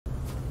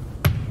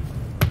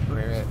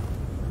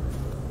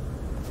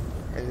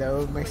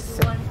Hello, my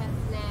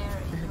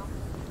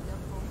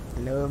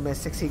Hello, my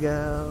sexy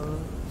girl.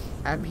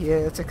 I'm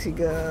here, sexy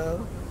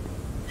girl.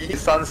 He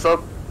sounds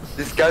so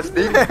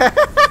disgusting.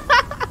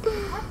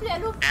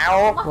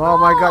 Ow! Oh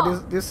my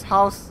god, this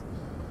house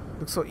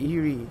looks so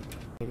eerie.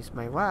 It is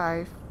my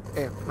wife.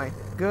 My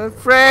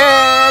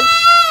girlfriend.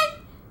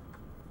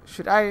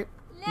 Should I?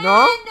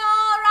 No.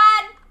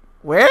 Run.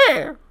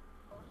 Where?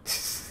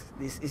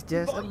 This is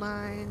just a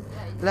mine.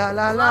 La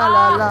la la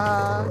la la.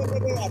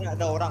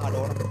 Ada orang.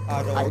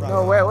 I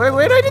know where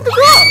do I need to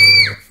go?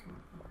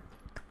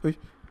 Wait.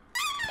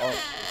 Oh.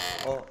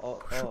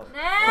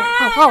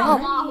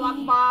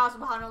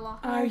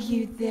 Subhanallah. Are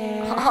you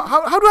there?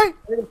 How do I?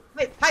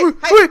 Wait.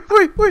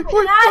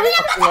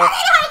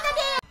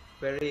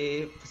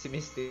 Very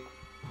pessimistic.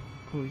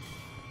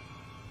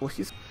 Oh,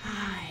 she's.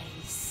 I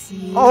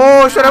see.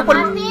 Oh, should I put?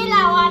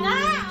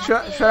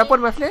 Should I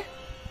put my flare?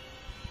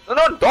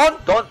 No, don't.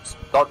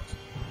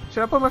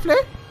 Should I put my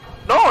flare?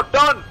 No,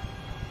 don't.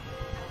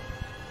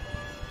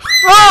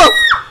 Oh!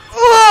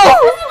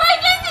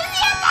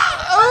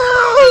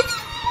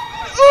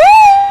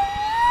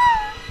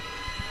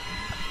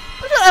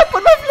 Should I put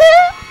my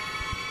flare?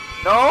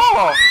 No.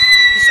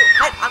 You should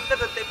hide under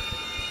the table.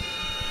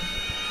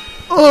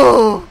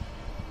 Oh!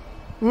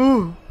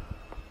 Ooh!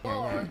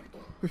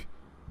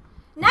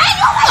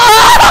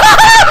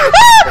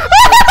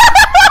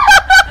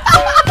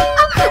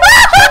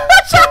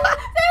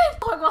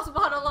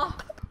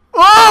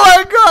 Oh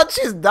my god,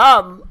 she's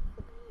dumb.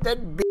 That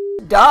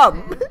bitch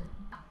dumb.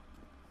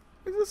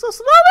 Is it so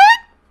slow, man?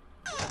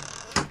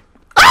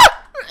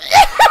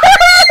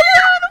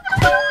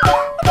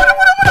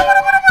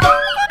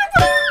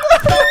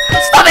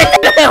 Stop it!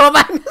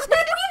 Man.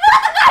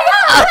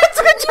 It's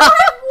a good job.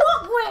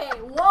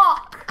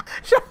 Walk.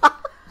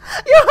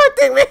 You're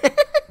hurting me.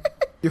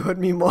 You hurt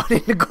me more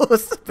than the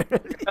ghost,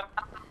 apparently.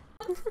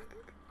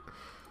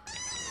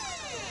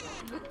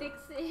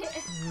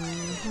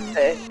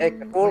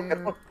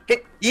 Careful.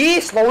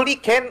 Slowly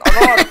can or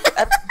not?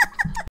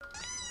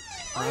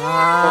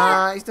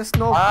 It's the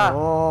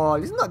snowball.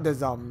 It's not the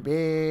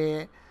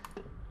zombie.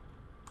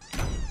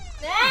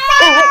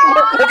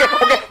 Okay.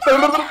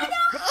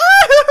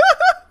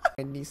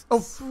 Oh,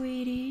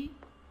 Sweetie,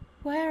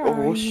 where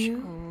are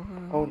you?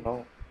 Oh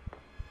no.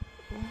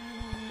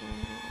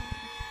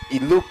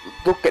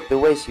 Look at the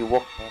way she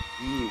walked, man.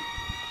 Ew.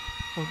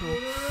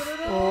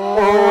 Oh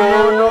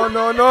no.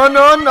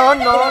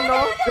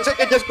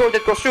 Just go.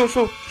 Shoo.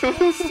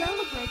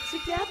 Celebrate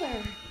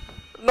together.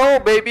 No,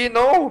 baby,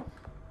 no.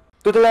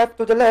 To the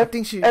left. I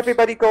think she.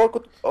 Everybody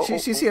go.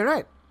 She's here,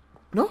 right?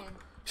 No,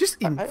 she's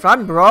in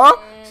front, bro.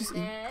 She's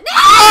in.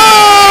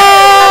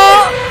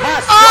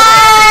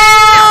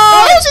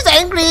 Oh, she's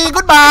angry.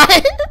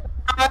 Goodbye.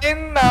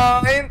 9,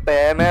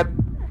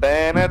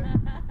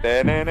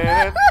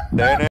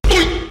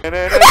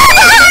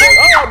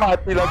 Oh,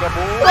 mati lah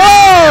kamu.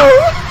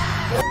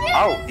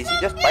 Oh, did she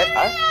just bite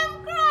us?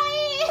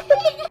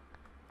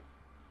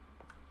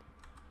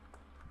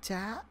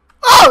 Ca.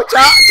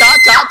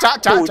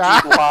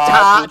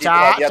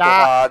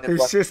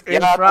 This is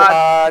in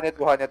front. Ya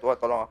Tuhan,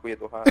 tolong aku ya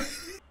Tuhan.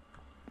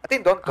 I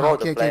think don't throw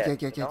the flare.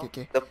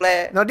 Okay. The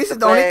flare. No, this is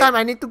the only time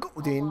I need to go.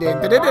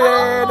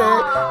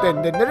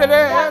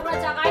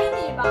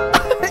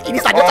 Ini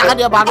sakit tangan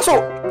dia, bang.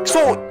 Masuk,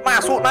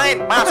 masuk.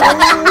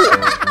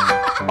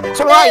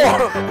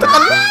 Slow.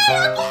 Tekan.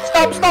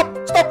 Stop.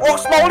 Walk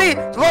slowly.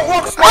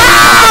 Walk slowly.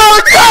 Oh,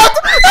 God.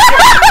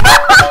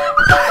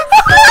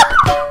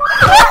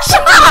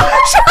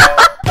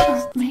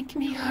 Make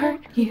me hurt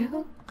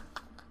you.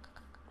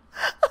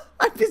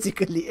 I'm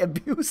physically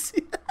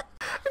abusing.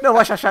 You know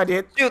what Shasha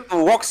did? You to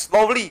walk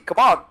slowly. Come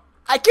on.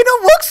 I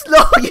cannot walk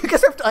slow. You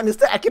guys have to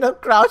understand. I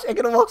cannot crouch. I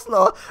cannot walk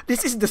slow.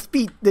 This is the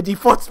speed, the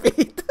default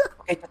speed.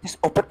 Okay, just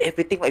open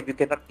everything. If you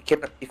cannot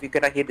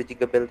hear the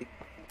jingle bell.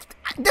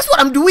 That's what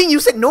I'm doing. You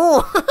said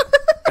no.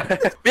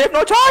 We have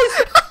no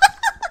choice.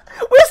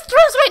 We're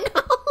stressed right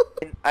now.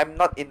 I'm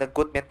not in a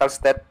good mental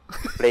state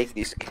playing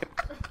this game.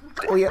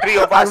 Oh, yeah. Three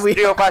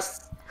of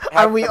us.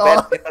 Are we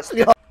all?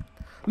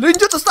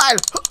 Ninjutsu style.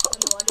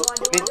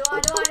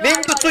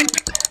 Ninjutsu.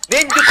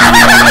 I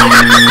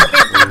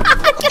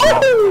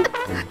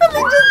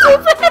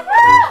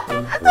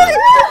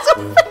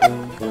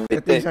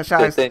think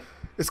Shasha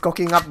is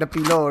cooking up the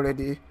pillow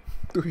already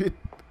to hit.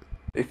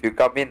 If you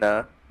come in,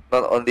 not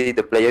only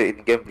the player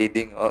in game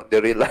bleeding,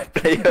 the real life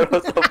player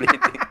also bleeding.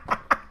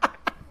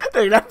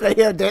 The real life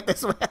player dead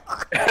as well.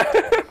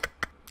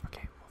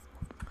 Okay.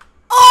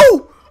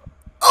 Oh!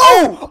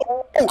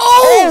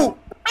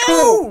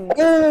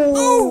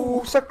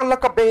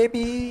 Sakalaka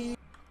baby.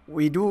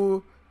 We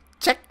do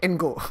check and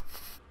go.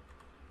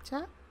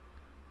 Okay.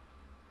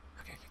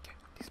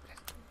 This place.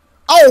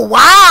 Oh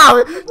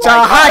wow!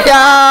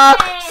 Cahaya,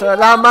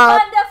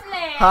 selamat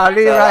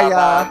hari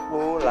raya.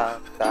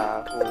 Ulang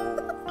tahun.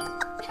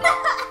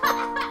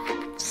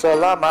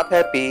 Selamat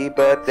happy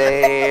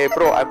birthday,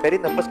 bro. I'm very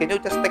nervous. Can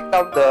you just take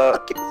down the?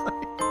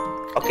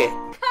 Okay.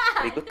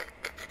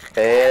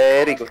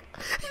 Very good.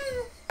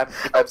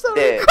 I'm sorry.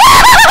 dead.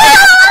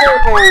 Oh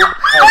my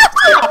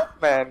god,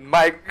 man.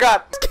 My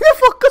god. Can I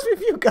focus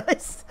with you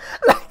guys?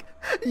 Like,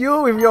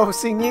 you with your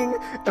singing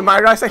and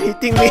Myra is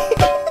hitting me.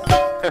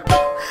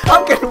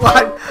 How can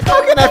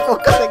I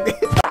focus like this?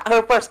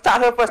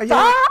 Start her first.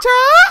 Cha!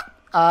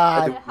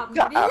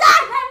 Alhamdulillah.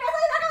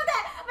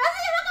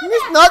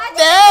 It's not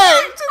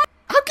there!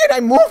 How can I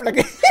move like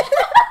this?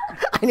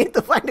 I need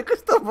to find the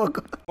crystal ball.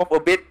 Move a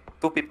bit,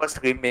 two people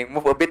screaming.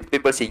 Move a bit,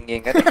 people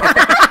singing.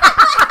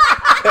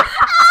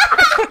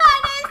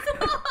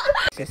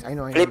 Yes, I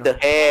know. Flip the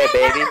hair,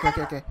 baby.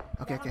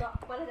 Okay.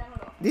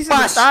 This is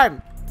the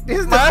time. This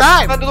is the Mas,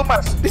 time. kan dulu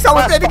mas. This is how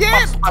we Mas, play the mas,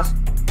 game. Mas.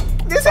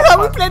 This is how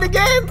we play the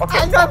game. Oke,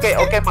 I know.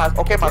 oke, mas.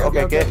 Oke, mas.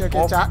 Oke.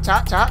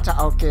 Ca.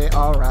 Oke,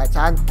 alright.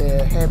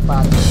 Cantik,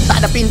 hebat.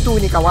 Tak ada pintu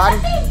ni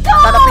kawan.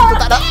 Tak ada pintu,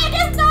 tak ada.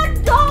 There's no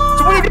door.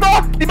 Semuanya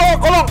di bawah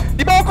kolong.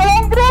 Di bawah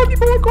kolong, bro. Di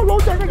bawah kolong.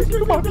 Jangan di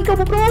sini mati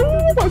kamu, bro.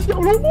 Masya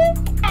Allah.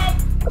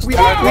 We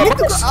need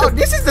to go out.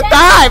 This is the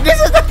time.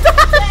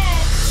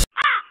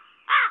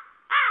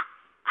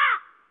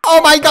 Oh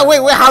my god,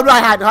 wait, how do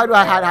I hide?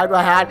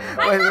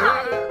 Wait.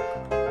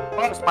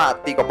 Bos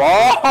mati kok,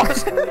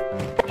 bos.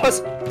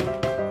 Bos.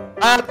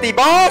 Mati,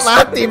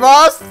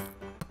 bos.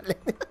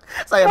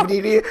 Saya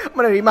berdiri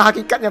menerima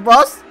hakikatnya,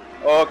 bos.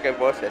 Oke,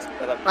 bos. Ya,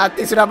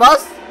 Mati sudah,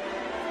 bos.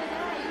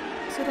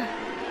 Sudah.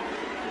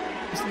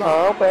 It's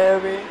Oh,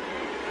 baby.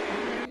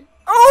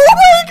 Oh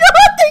my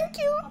god, thank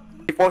you.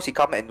 Before she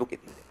come and look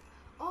at you.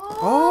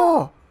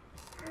 Oh.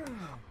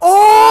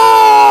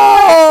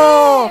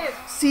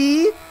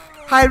 See?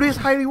 High risk,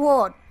 high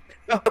reward.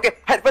 Okay,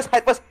 head first,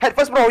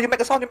 bro. You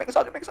make a sound.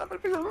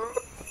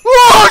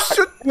 Oh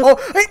shoot! Oh,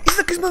 hey, it's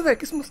the Christmas bag.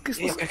 Christmas.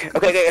 Okay.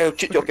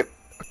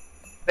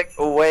 Take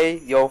away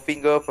your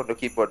finger from the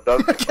keyboard.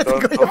 Don't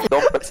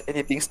press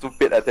anything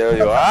stupid. I tell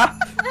you, ah.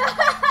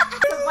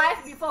 Survive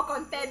before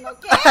content,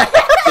 okay?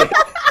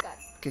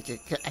 Okay.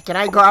 Can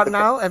I go out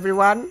now,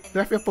 everyone?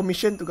 Do I have your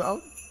permission to go out?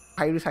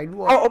 High risk, high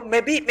reward. Oh,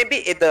 maybe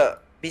at the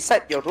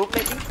beside your room,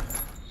 maybe.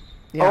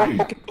 Yeah.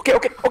 Oh,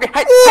 okay.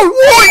 Hide.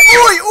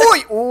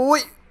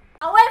 Oi!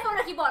 Away from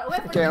the keyboard.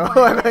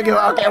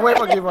 Okay, away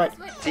from keyboard.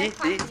 See,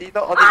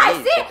 not only I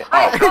me. see. Okay.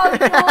 I told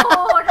you.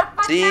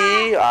 Dapat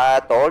See, I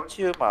told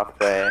you, my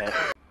friend.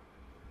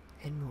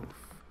 And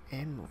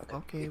move.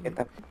 Okay. You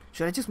can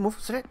Should I just move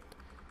straight?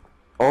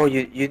 Oh,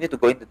 you need to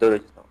go in the door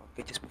just now.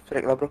 Okay, just move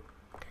straight lah, bro.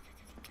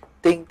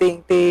 Ting.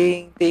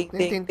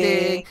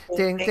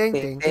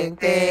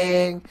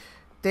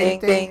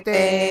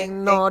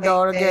 No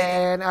door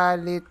again. I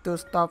need to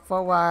stop for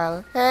a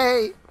while.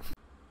 Hey.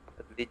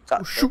 Wait.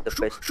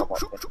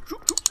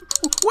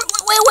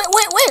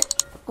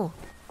 Oh.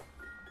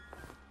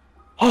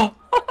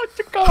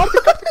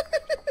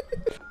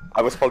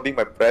 I was holding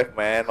my breath,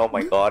 man. Oh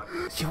my god.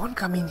 You won't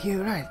come in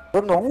here, right?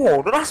 Don't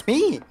ask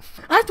me.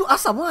 I have to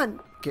ask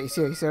someone. Okay, it's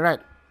here, right?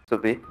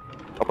 Sobi,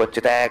 open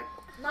cetek.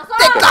 masuk.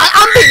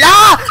 Ambil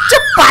lah!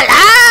 Cepat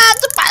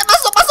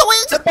masuk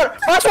weh. Cepat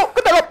masuk ke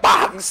dalam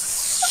bangs.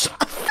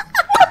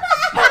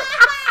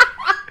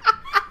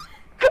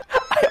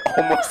 I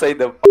almost say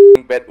the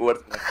bad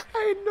words, man.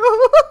 I know.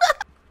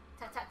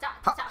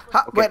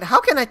 Cak. Wait, how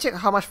can I check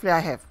how much flare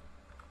I have?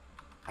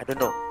 I don't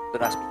know.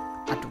 Don't ask me.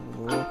 Aduh.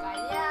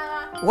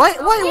 Banyak. Why?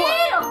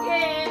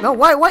 Okay. No,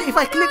 why if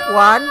I click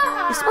one,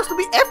 it's supposed to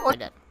be F or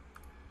that?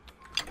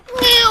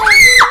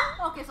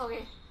 Okay,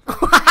 sorry.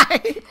 Why?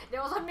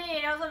 That wasn't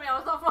me. I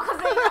was not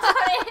focusing.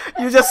 Sorry.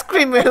 You just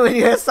scream when you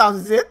hear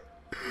sounds, is it?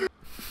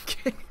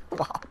 Okay.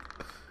 Wow.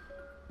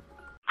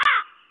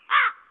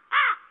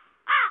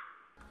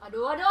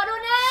 Aduh.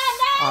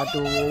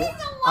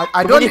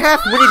 I don't have.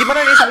 Sembunyi di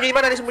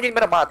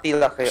mana? Mati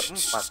lah kayak.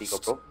 Mati kok,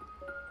 bro.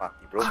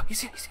 Mati, bro. Ah,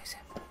 is it?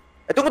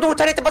 Tunggu,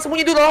 cari tempat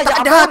sembunyi dulu lah.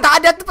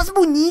 Tak ada tempat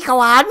sembunyi,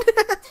 kawan.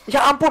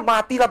 Ya ampun,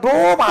 mati lah,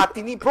 bro.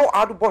 Mati nih, bro.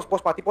 Aduh, bos,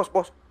 mati, bos.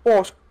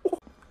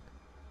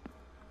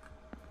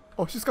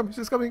 Oh, she's coming.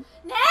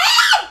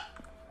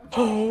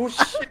 Oh,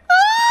 shit.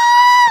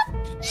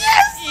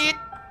 Yes!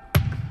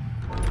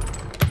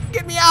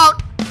 Get me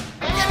out!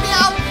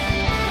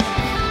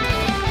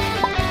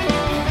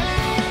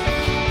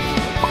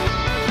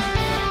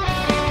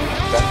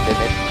 God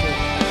damn it.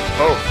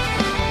 Oh.